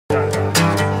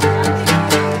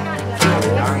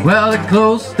Well, they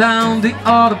closed down the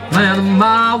auto plant a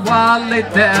mile while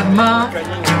late that month.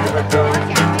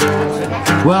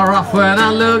 Well, off went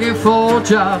out looking for a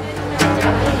job,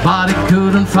 but he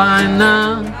couldn't find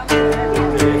none.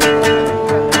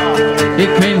 He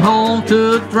came home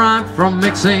too drunk from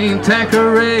mixing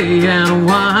Tanqueray and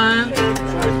wine.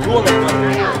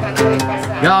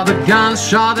 Got the gun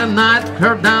shot at night,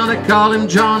 heard down they call him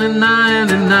Johnny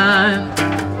 99.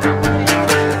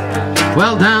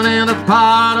 Well, down in the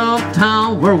part of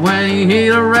town where when he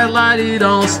hit a red light he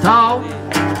don't stop.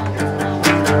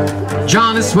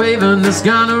 Johnny's waving his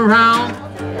gun around,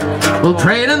 well,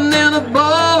 trading in a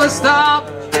bowl stop.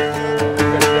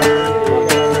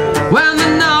 When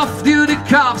the off-duty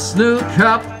cops snook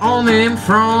up on him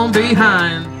from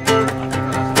behind,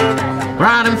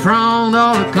 right in front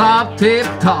of the club tip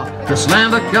top, they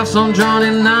slammed the cuffs on Johnny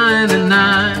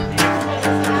 99.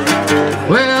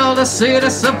 Well, the city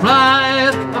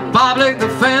supplied a public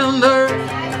defender,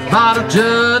 but the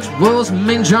judge was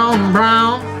Mean John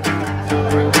Brown.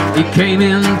 He came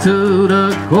into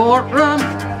the courtroom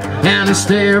and he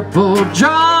stared poor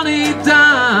Johnny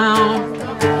down.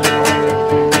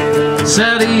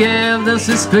 Said the evidence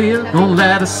is clear, don't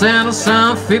let a sentence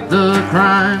unfit the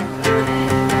crime.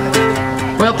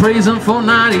 Well, prison for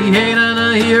 98 and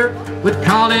a year, we'd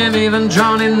call him even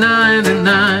Johnny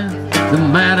 99. The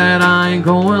man that I ain't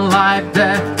going like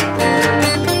that.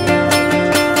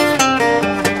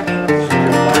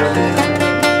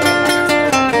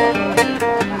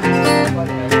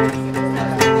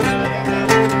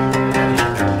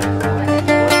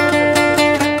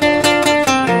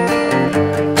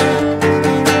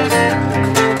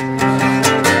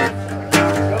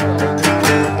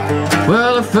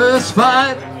 Well, the first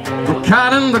fight were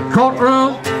caught in the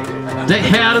courtroom. They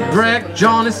had to drag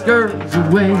Johnny's girls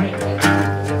away.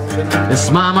 His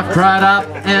mama cried up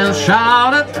and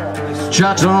shouted,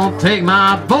 "Judge, don't take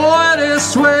my boy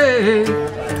this way."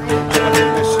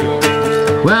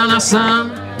 Well, now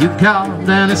son, you got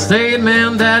any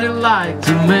statement that you'd like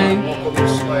to make?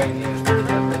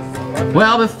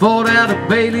 Well, before that the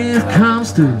bailiff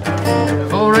comes to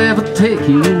forever take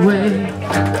you away.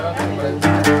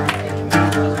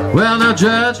 Well, now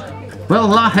judge,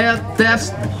 well, I had debts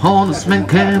the honest man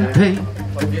can't pay.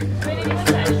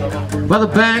 Well, the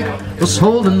bank was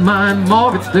holding my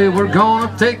mortgage, they were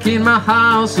gonna take my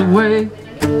house away.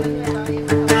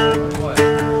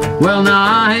 Well, now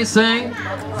I ain't saying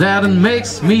that it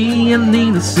makes me an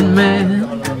innocent man,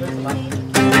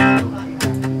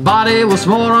 but it was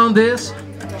more on this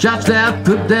judge that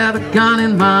put that gun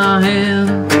in my hand.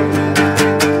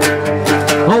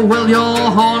 Oh, well, your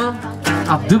honor,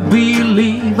 I do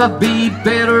believe I'd be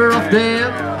better off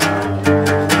dead.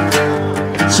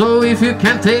 So if you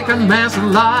can take a man's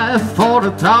life for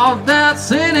the thought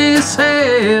that's in his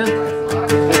head,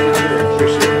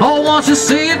 oh, won't you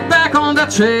sit back on that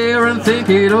chair and think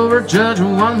it over, judge,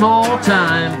 one more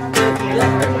time.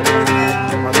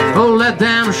 Oh, let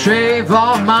them shave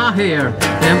off my hair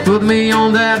and put me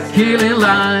on that killing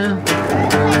line.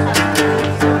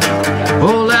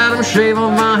 Oh, let them shave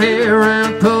off my hair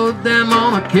and put them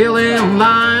on a killing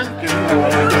line.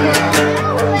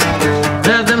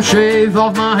 Let them shave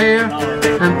off my hair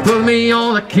and put me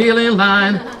on the killing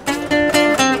line.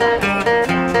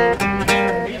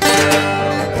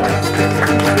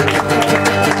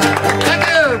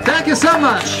 Thank you so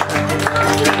much.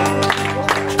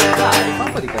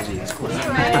 Un po' di casino, scusa.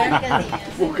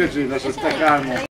 Un casino, sto staccando.